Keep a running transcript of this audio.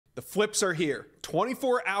The flips are here.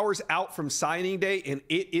 24 hours out from signing day, and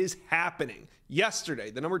it is happening.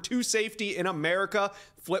 Yesterday, the number 2 safety in America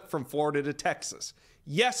flipped from Florida to Texas.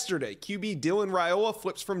 Yesterday, QB Dylan Raiola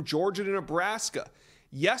flips from Georgia to Nebraska.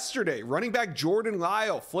 Yesterday, running back Jordan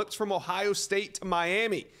Lyle flips from Ohio State to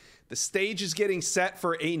Miami. The stage is getting set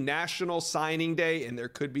for a national signing day, and there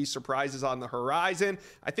could be surprises on the horizon.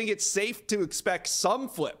 I think it's safe to expect some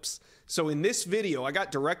flips. So in this video, I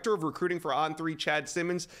got Director of Recruiting for On3, Chad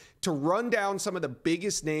Simmons, to run down some of the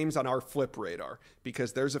biggest names on our flip radar,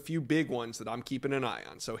 because there's a few big ones that I'm keeping an eye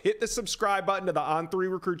on. So hit the subscribe button to the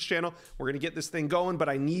On3 Recruits channel. We're going to get this thing going, but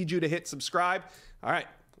I need you to hit subscribe. All right,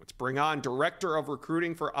 let's bring on Director of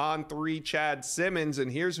Recruiting for On3, Chad Simmons,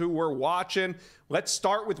 and here's who we're watching. Let's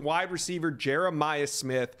start with wide receiver Jeremiah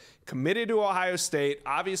Smith, committed to Ohio State.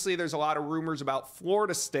 Obviously, there's a lot of rumors about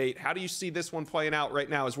Florida State. How do you see this one playing out right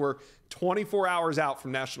now as we're 24 hours out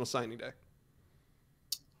from National Signing Day?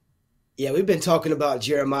 Yeah, we've been talking about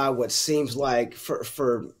Jeremiah what seems like for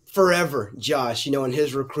forever, Josh, you know, in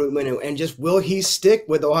his recruitment and just will he stick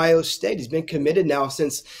with Ohio State? He's been committed now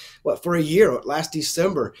since, for a year, last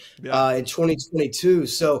December in 2022.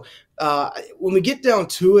 So when we get down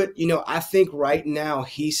to it, you know, I think right now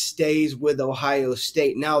he stays with Ohio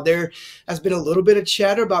State. Now, there has been a little bit of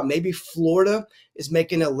chatter about maybe Florida is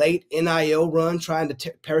making a late NIL run, trying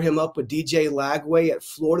to pair him up with DJ Lagway at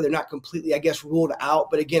Florida. They're not completely, I guess, ruled out.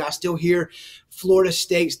 But again, I still hear Florida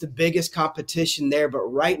State's the biggest competition there. But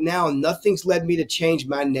right now, nothing's led me to change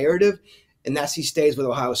my narrative, and that's he stays with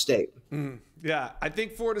Ohio State. Yeah, I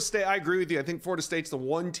think Florida State, I agree with you. I think Florida State's the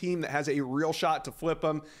one team that has a real shot to flip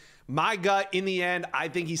him. My gut, in the end, I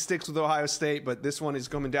think he sticks with Ohio State, but this one is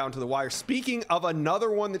coming down to the wire. Speaking of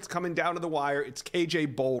another one that's coming down to the wire, it's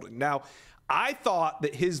KJ Bolden. Now, I thought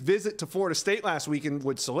that his visit to Florida State last weekend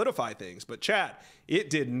would solidify things, but Chad, it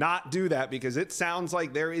did not do that, because it sounds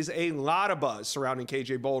like there is a lot of buzz surrounding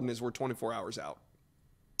KJ Bolden as we're 24 hours out.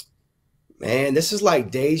 Man, this is like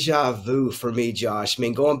deja vu for me, Josh. I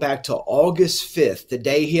mean, going back to August 5th, the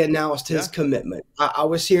day he announced his commitment, I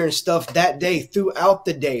was hearing stuff that day throughout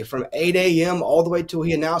the day from 8 a.m. all the way till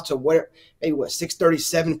he announced to maybe 6:30,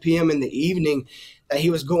 7 p.m. in the evening that he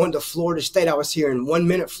was going to Florida State. I was hearing 1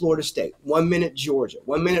 minute Florida State, 1 minute Georgia,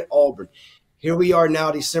 1 minute Auburn. Here we are now,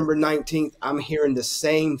 December 19th. I'm hearing the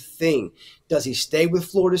same thing. Does he stay with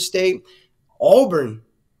Florida State? Auburn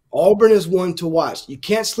is one to watch. You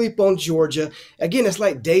can't sleep on Georgia. Again, it's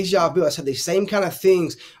like deja vu. I said the same kind of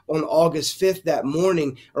things on August 5th that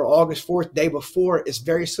morning, or August 4th, day before. It's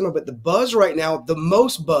very similar. But the buzz right now, the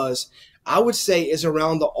most buzz, I would say, is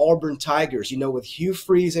around the Auburn Tigers. You know, with Hugh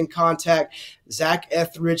Freeze in contact, Zach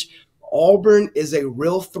Etheridge. Auburn is a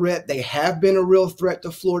real threat. They have been a real threat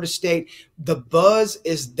to Florida State. The buzz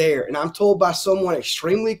is there. And I'm told by someone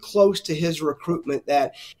extremely close to his recruitment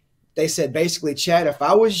that they said, basically, Chad, if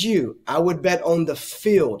I was you, I would bet on the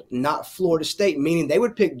field, not Florida State, meaning they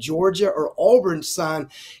would pick Georgia or Auburn to sign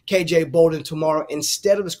KJ Bolden tomorrow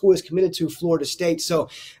instead of the school is committed to, Florida State. So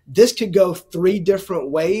this could go 3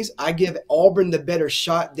 different ways. I give Auburn the better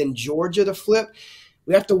shot than Georgia to flip.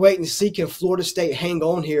 We have to wait and see, can Florida State hang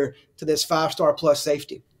on here to this 5-star plus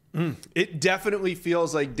safety? It definitely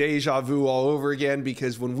feels like deja vu all over again,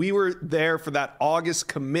 because when we were there for that August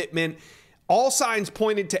commitment, all signs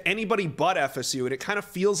pointed to anybody but FSU, and it kind of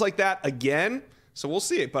feels like that again. So we'll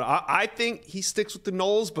see it. But I think he sticks with the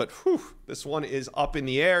Noles, but this one is up in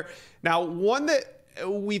the air. Now, one that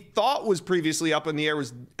we thought was previously up in the air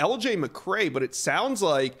was LJ McCray, but it sounds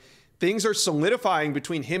like things are solidifying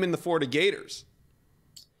between him and the Florida Gators.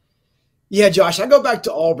 Yeah, Josh, I go back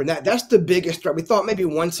to Auburn. That's the biggest threat. We thought maybe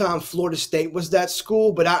one time Florida State was that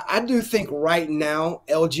school, but I do think right now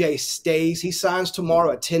LJ stays. He signs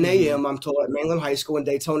tomorrow at 10 a.m., I'm told, at Mainland High School in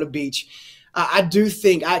Daytona Beach. I do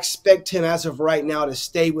think, I expect him as of right now to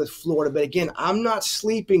stay with Florida. But again, I'm not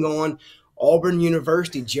sleeping on Auburn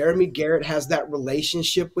University. Jeremy Garrett has that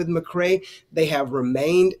relationship with McCray. They have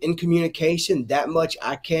remained in communication. That much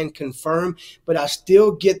I can confirm. But I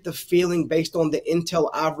still get the feeling, based on the intel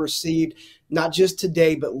I've received, not just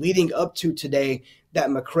today, but leading up to today, that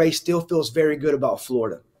McCray still feels very good about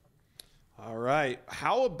Florida. All right.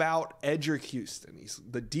 How about Edric Houston? He's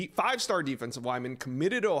the 5-star defensive lineman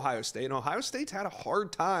committed to Ohio State, and Ohio State's had a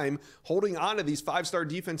hard time holding on to these 5-star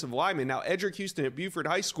defensive linemen. Now, Edric Houston at Buford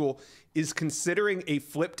High School is considering a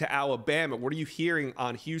flip to Alabama. What are you hearing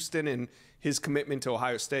on Houston and his commitment to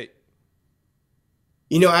Ohio State?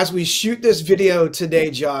 You know, as we shoot this video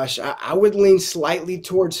today, Josh, I would lean slightly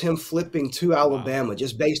towards him flipping to Alabama,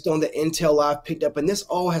 just based on the intel I've picked up. And this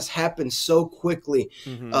all has happened so quickly.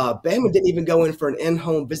 Bama didn't even go in for an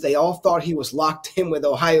in-home visit. They all thought he was locked in with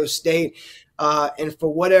Ohio State. And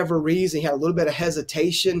for whatever reason, he had a little bit of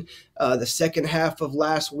hesitation the second half of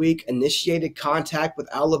last week, initiated contact with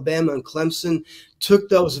Alabama and Clemson, took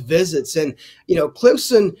those visits. And,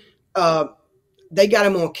 Clemson, they got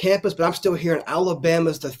him on campus, but I'm still hearing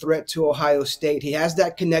Alabama's the threat to Ohio State. He has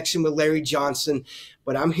that connection with Larry Johnson,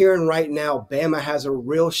 but I'm hearing right now Bama has a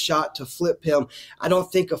real shot to flip him. I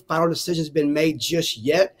don't think a final decision has been made just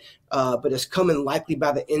yet, but it's coming likely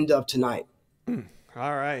by the end of tonight.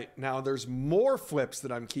 All right. Now, there's more flips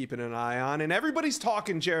that I'm keeping an eye on, and everybody's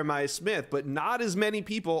talking Jeremiah Smith, but not as many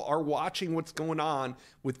people are watching what's going on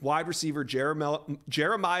with wide receiver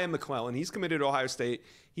Jeremiah McClellan. He's committed to Ohio State.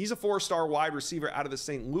 He's a 4-star wide receiver out of the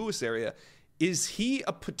St. Louis area. Is he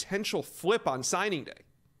a potential flip on signing day?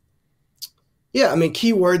 Yeah, I mean,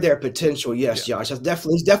 key word there, potential. Yes, Josh. He's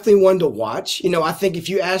definitely one to watch. I think if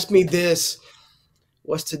you ask me this,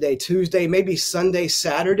 what's today, Tuesday, maybe Sunday,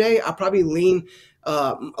 Saturday, I'll probably lean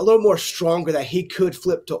a little more stronger that he could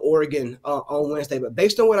flip to Oregon on Wednesday. But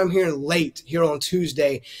based on what I'm hearing late here on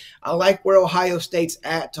Tuesday, I like where Ohio State's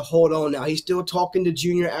at to hold on now. He's still talking to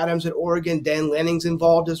Junior Adams at Oregon. Dan Lanning's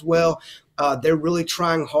involved as well. They're really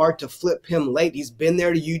trying hard to flip him late. He's been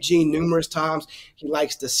there to Eugene numerous times. He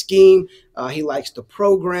likes the scheme. He likes the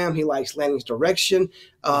program. He likes Lanning's direction.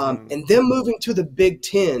 And then moving to the Big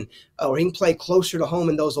Ten, where he can play closer to home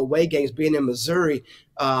in those away games, being in Missouri,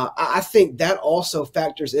 I think that also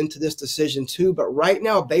factors into this decision too. But right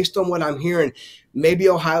now, based on what I'm hearing, maybe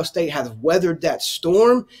Ohio State has weathered that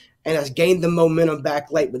storm and has gained the momentum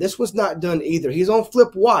back late. But this was not done either. He's on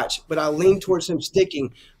flip watch, but I lean towards him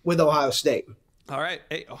sticking with Ohio State. All right.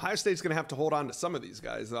 Hey, Ohio State's going to have to hold on to some of these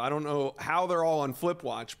guys. I don't know how they're all on flip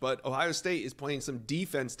watch, but Ohio State is playing some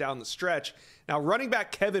defense down the stretch. Now, running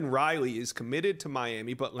back Kevin Riley is committed to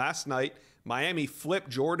Miami, but last night, Miami flipped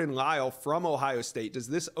Jordan Lyle from Ohio State. Does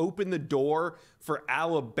this open the door for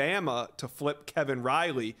Alabama to flip Kevin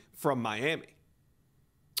Riley from Miami?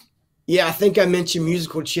 Yeah, I think I mentioned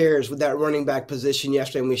musical chairs with that running back position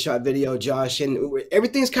yesterday when we shot video, Josh, and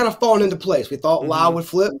everything's kind of fallen into place. We thought Lyle would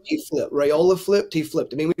flip, he flipped. Raiola flipped, he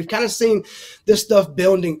flipped. I mean, we've kind of seen this stuff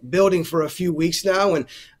building for a few weeks now, and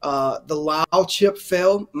the Lyle chip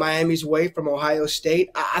fell Miami's way from Ohio State.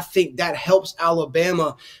 I think that helps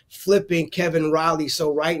Alabama flipping Kevin Riley.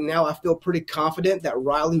 So right now I feel pretty confident that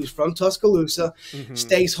Riley, who's from Tuscaloosa,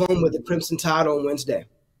 stays home with the Crimson Tide on Wednesday.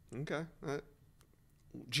 Okay.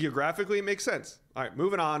 Geographically, it makes sense. All right,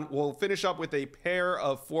 moving on. We'll finish up with a pair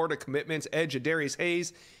of Florida commitments. Edge Adarius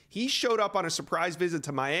Hayes. He showed up on a surprise visit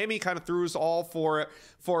to Miami, kind of threw us all for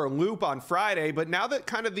a loop on Friday. But now that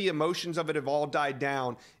kind of the emotions of it have all died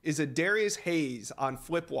down, is Adarius Hayes on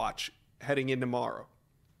flip watch heading in tomorrow?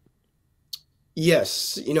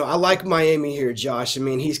 Yes. I like Miami here, Josh. I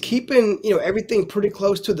mean, he's keeping, everything pretty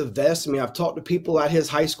close to the vest. I mean, I've talked to people at his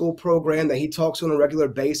high school program that he talks to on a regular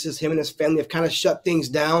basis. Him and his family have kind of shut things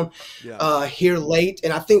down here late.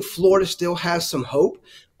 And I think Florida still has some hope.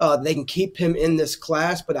 They can keep him in this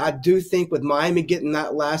class. But I do think with Miami getting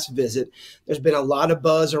that last visit, there's been a lot of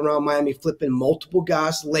buzz around Miami flipping multiple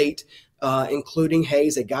guys late, including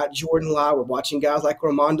Hayes. They got Jordan Lyle. We're watching guys like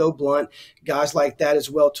Armando Blunt, guys like that as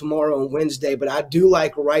well tomorrow on Wednesday. But I do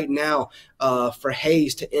like right now for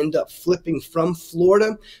Hayes to end up flipping from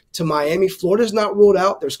Florida to Miami. Florida's not ruled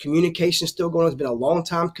out. There's communication still going on. It's been a long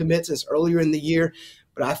time commit since earlier in the year.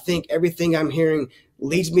 But I think everything I'm hearing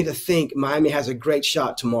leads me to think Miami has a great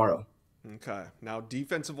shot tomorrow. Okay. Now,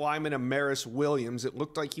 defensive lineman Amaris Williams, it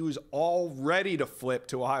looked like he was all ready to flip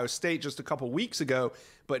to Ohio State just a couple weeks ago,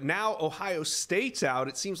 but now Ohio State's out.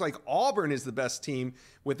 It seems like Auburn is the best team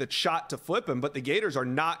with a shot to flip him, but the Gators are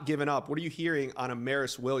not giving up. What are you hearing on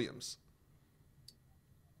Amaris Williams?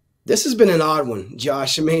 This has been an odd one,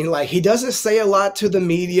 Josh. I mean, he doesn't say a lot to the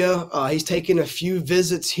media. He's taken a few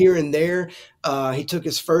visits here and there. He took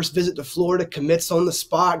his first visit to Florida, commits on the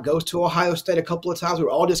spot, goes to Ohio State a couple of times. We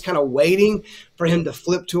were all just kind of waiting for him to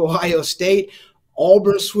flip to Ohio State.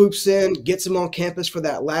 Auburn swoops in, gets him on campus for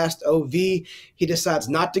that last OV. He decides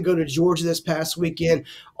not to go to Georgia this past weekend.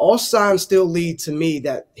 All signs still lead to me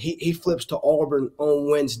that he flips to Auburn on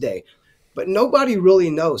Wednesday. But nobody really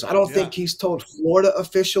knows. I don't think he's told Florida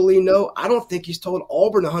officially no. I don't think he's told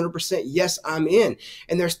Auburn 100% yes, I'm in.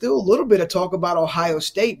 And there's still a little bit of talk about Ohio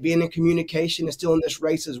State being in communication and still in this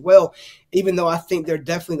race as well, even though I think they're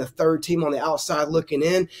definitely the third team on the outside looking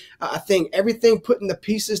in. I think everything putting the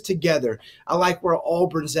pieces together, I like where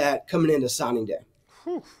Auburn's at coming into signing day.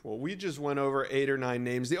 Whew. Well, we just went over 8 or 9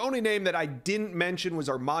 names. The only name that I didn't mention was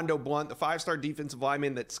Armando Blunt, the 5-star defensive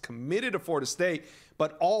lineman that's committed to Florida State,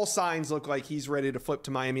 but all signs look like he's ready to flip to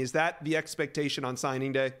Miami. Is that the expectation on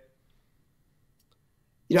signing day?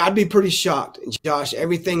 I'd be pretty shocked, Josh.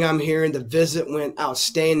 Everything I'm hearing, the visit went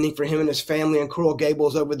outstanding for him and his family in Coral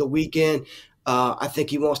Gables over the weekend. I think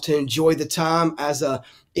he wants to enjoy the time as a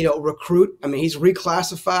recruit. I mean, he's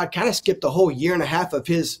reclassified, kind of skipped a whole year and a half of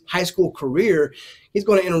his high school career. He's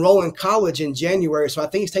going to enroll in college in January. So I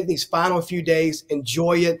think he's taking these final few days,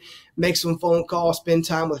 enjoy it, make some phone calls, spend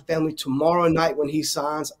time with family. Tomorrow night when he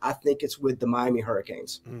signs, I think it's with the Miami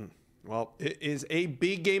Hurricanes. Well, it is a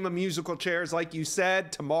big game of musical chairs, like you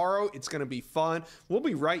said. Tomorrow, it's going to be fun. We'll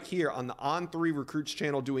be right here on the On3 Recruits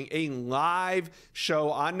channel doing a live show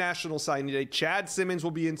on National Signing Day. Chad Simmons will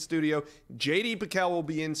be in studio. JD Piquel will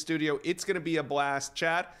be in studio. It's going to be a blast.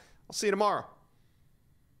 Chad, I'll see you tomorrow.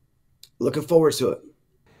 Looking forward to it.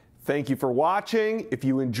 Thank you for watching. If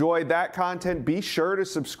you enjoyed that content, be sure to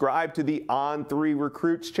subscribe to the On3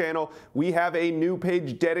 Recruits channel. We have a new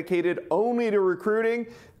page dedicated only to recruiting.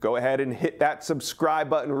 Go ahead and hit that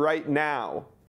subscribe button right now.